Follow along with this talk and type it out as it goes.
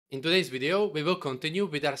In today's video, we will continue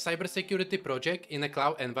with our cybersecurity project in a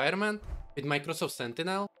cloud environment with Microsoft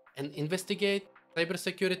Sentinel and investigate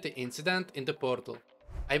cybersecurity incident in the portal.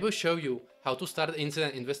 I will show you how to start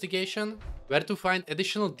incident investigation, where to find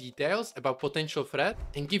additional details about potential threat,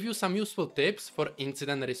 and give you some useful tips for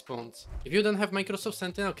incident response. If you don't have Microsoft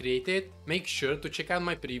Sentinel created, make sure to check out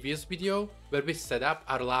my previous video where we set up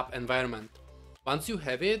our lab environment. Once you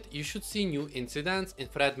have it, you should see new incidents in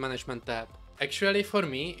Threat Management tab. Actually, for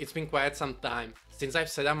me, it's been quite some time since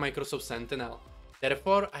I've set up Microsoft Sentinel.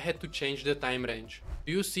 Therefore, I had to change the time range.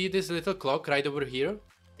 Do you see this little clock right over here?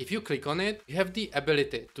 If you click on it, you have the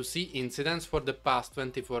ability to see incidents for the past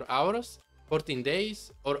 24 hours, 14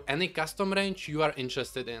 days, or any custom range you are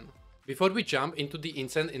interested in. Before we jump into the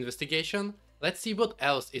incident investigation, let's see what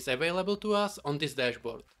else is available to us on this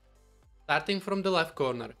dashboard. Starting from the left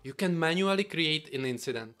corner, you can manually create an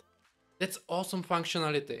incident. That's awesome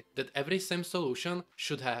functionality that every SIEM solution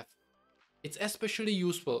should have. It's especially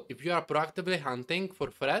useful if you are proactively hunting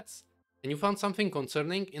for threats and you found something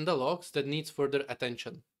concerning in the logs that needs further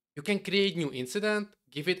attention. You can create new incident,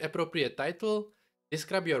 give it appropriate title,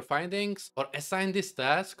 describe your findings, or assign this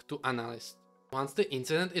task to analyst. Once the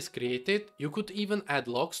incident is created, you could even add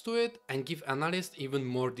logs to it and give analyst even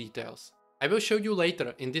more details. I will show you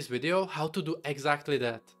later in this video how to do exactly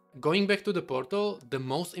that. Going back to the portal, the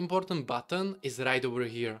most important button is right over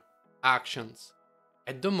here, Actions.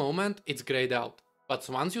 At the moment it's grayed out, but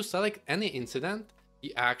once you select any incident,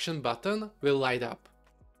 the Action button will light up.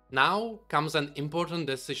 Now comes an important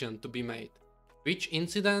decision to be made. Which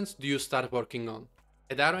incidents do you start working on?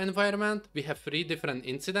 At our environment, we have 3 different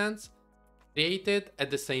incidents created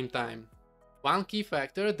at the same time. One key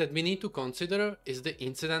factor that we need to consider is the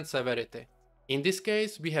incident severity. In this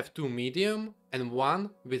case, we have 2 medium and 1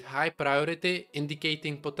 with high priority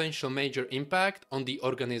indicating potential major impact on the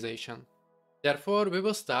organization. Therefore, we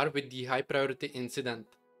will start with the high priority incident.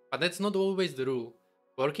 But that's not always the rule.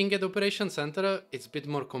 Working at Operations Center is a bit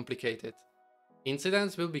more complicated.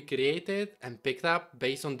 Incidents will be created and picked up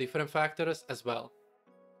based on different factors as well.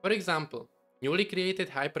 For example, newly created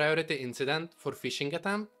high priority incident for phishing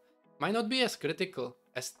attempt might not be as critical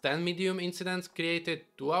as 10 medium incidents created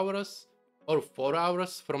 2 hours or 4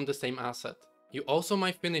 hours from the same asset. You also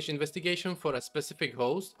might finish investigation for a specific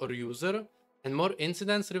host or user, and more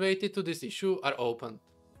incidents related to this issue are opened.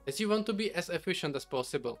 As you want to be as efficient as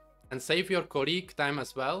possible and save your colleague time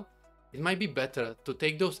as well, it might be better to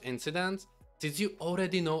take those incidents since you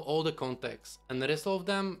already know all the context and resolve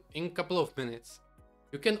them in a couple of minutes.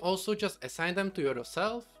 You can also just assign them to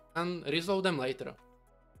yourself and resolve them later.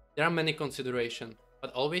 There are many considerations,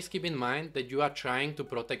 but always keep in mind that you are trying to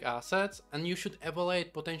protect assets and you should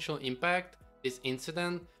evaluate potential impact this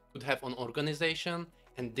incident could have on organization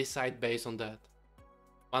and decide based on that.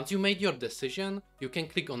 Once you made your decision, you can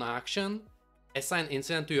click on Action, assign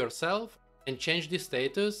incident to yourself, and change the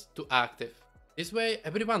status to active. This way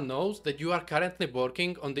everyone knows that you are currently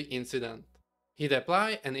working on the incident. Hit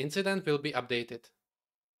apply and incident will be updated.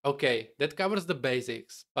 Okay, that covers the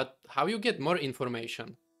basics, but how you get more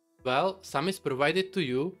information? Well, some is provided to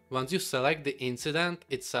you once you select the incident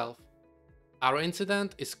itself. Our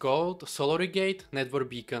incident is called SolarGate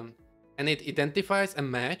Network Beacon, and it identifies a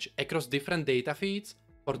match across different data feeds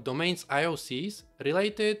for domains IOCs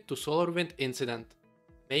related to SolarWind incident.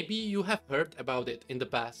 Maybe you have heard about it in the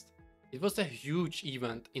past. It was a huge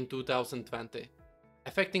event in 2020,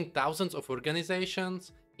 affecting thousands of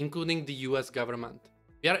organizations, including the US government.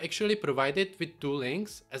 We are actually provided with 2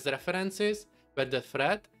 links as references where the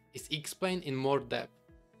threat is explained in more depth,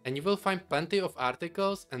 and you will find plenty of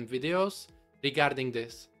articles and videos regarding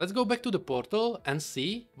this. Let's go back to the portal and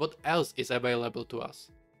see what else is available to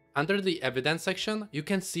us. Under the evidence section, you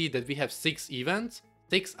can see that we have 6 events,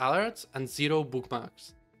 6 alerts, and 0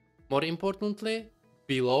 bookmarks. More importantly,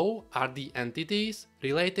 below are the entities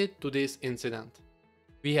related to this incident.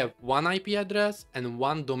 We have 1 IP address and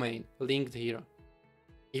 1 domain linked here.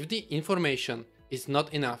 If the information is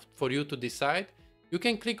not enough for you to decide, you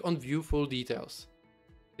can click on View Full Details.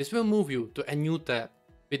 This will move you to a new tab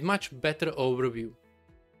with much better overview.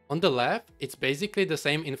 On the left, it's basically the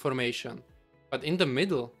same information, but in the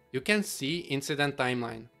middle, you can see Incident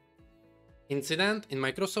Timeline. Incident in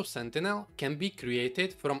Microsoft Sentinel can be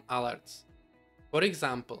created from alerts. For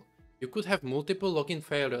example, you could have multiple login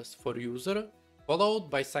failures for user followed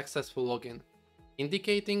by successful login,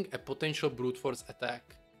 indicating a potential brute force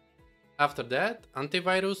attack. After that,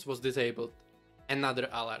 antivirus was disabled, another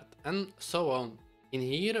alert, and so on. In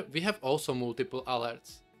here, we have also multiple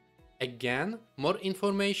alerts. Again, more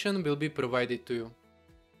information will be provided to you.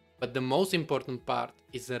 But the most important part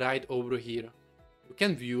is right over here. You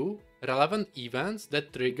can view relevant events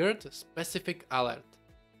that triggered specific alert.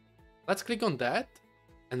 Let's click on that,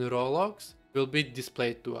 and raw logs will be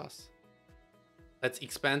displayed to us. Let's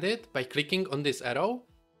expand it by clicking on this arrow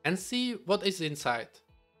and see what is inside.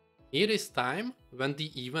 Here is time when the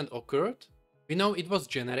event occurred. We know it was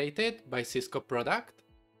generated by Cisco product.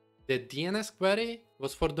 The DNS query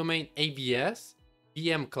was for domain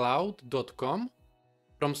avs.vmcloud.com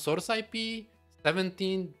from source IP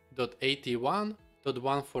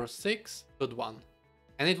 17.81.146.1,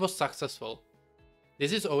 and it was successful.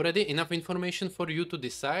 This is already enough information for you to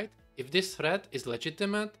decide if this threat is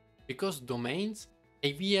legitimate, because domains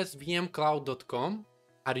avs.vmcloud.com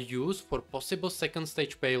are used for possible second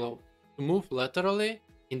stage payload to move laterally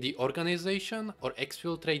in the organization or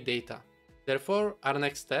exfiltrate data. Therefore, our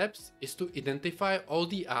next steps is to identify all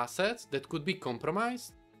the assets that could be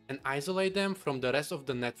compromised and isolate them from the rest of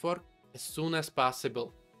the network as soon as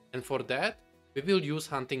possible. And for that, we will use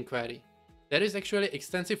hunting query. There is actually an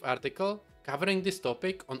extensive article covering this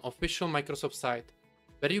topic on official Microsoft site,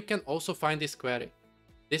 where you can also find this query.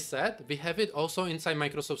 This said, we have it also inside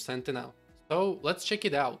Microsoft Sentinel, so let's check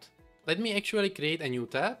it out. Let me actually create a new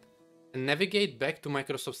tab and navigate back to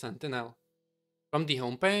Microsoft Sentinel. From the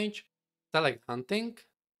homepage, select Hunting.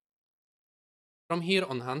 From here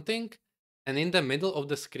on Hunting, and in the middle of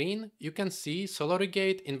the screen, you can see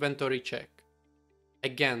SolarGate Inventory Check.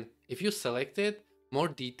 Again, if you select it, more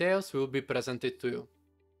details will be presented to you.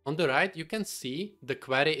 On the right, you can see the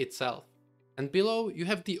query itself, and below you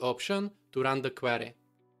have the option to run the query.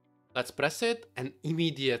 Let's press it, and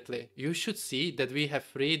immediately you should see that we have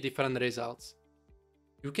 3 different results.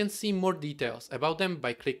 You can see more details about them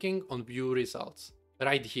by clicking on View Results,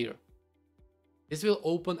 right here. This will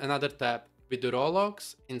open another tab with the raw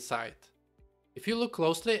logs inside. If you look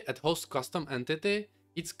closely at host custom entity,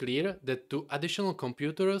 it's clear that 2 additional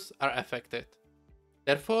computers are affected.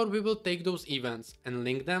 Therefore, we will take those events and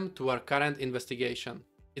link them to our current investigation.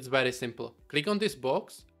 It's very simple. Click on this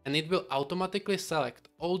box and it will automatically select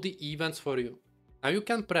all the events for you. Now you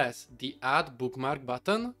can press the Add Bookmark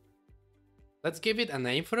button. Let's give it a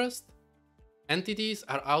name first. Entities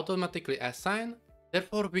are automatically assigned,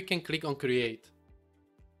 therefore we can click on Create.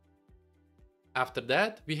 After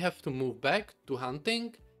that, we have to move back to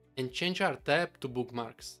Hunting and change our tab to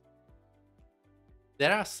Bookmarks. They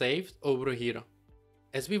are saved over here.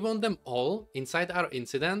 As we want them all inside our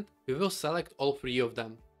incident, we will select all 3 of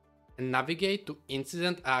them and navigate to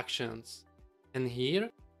Incident Actions. And here,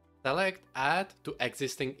 select Add to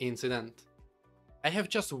Existing Incident. I have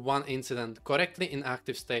just one incident correctly in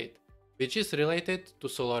active state, which is related to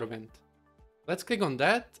SolarWind. Let's click on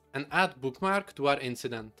that and add bookmark to our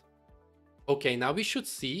incident. Okay, now we should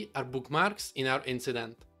see our bookmarks in our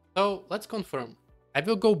incident. So let's confirm. I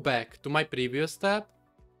will go back to my previous tab,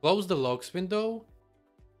 close the logs window,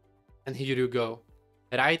 and here you go.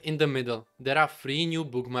 Right in the middle, there are 3 new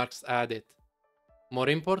bookmarks added. More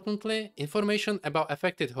importantly, information about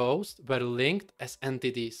affected hosts were linked as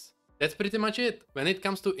entities. That's pretty much it when it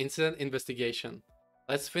comes to incident investigation.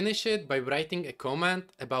 Let's finish it by writing a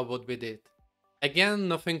comment about what we did. Again,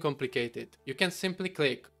 nothing complicated. You can simply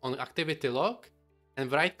click on activity log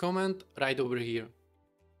and write comment right over here.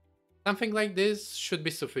 Something like this should be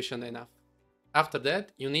sufficient enough. After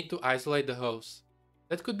that, you need to isolate the host.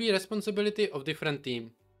 That could be responsibility of different team,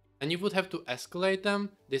 and you would have to escalate them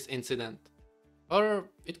this incident. Or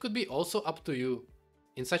it could be also up to you.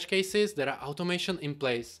 In such cases, there are automation in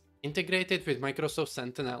place, integrated with Microsoft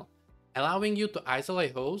Sentinel, allowing you to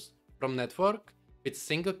isolate hosts from network with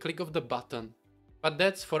single click of the button. But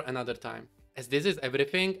that's for another time. As this is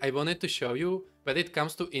everything I wanted to show you when it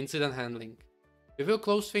comes to incident handling. We will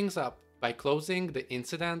close things up by closing the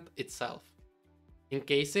incident itself. In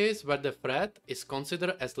cases where the threat is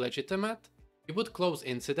considered as legitimate, you would close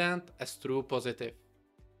incident as true positive.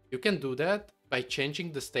 You can do that by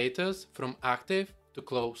changing the status from active to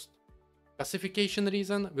closed. Classification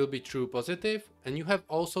reason will be true positive, and you have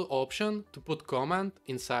also option to put comment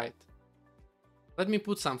inside. Let me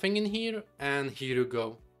put something in here, and here you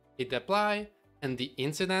go. Hit apply and the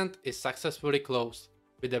incident is successfully closed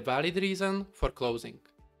with a valid reason for closing.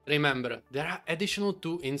 Remember, there are additional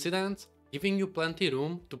 2 incidents, giving you plenty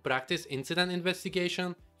room to practice incident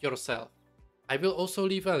investigation yourself. I will also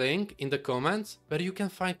leave a link in the comments where you can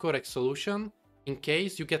find correct solution in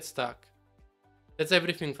case you get stuck. That's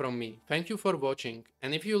everything from me. Thank you for watching,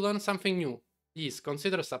 and if you learned something new, please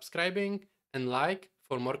consider subscribing and like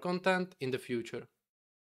for more content in the future.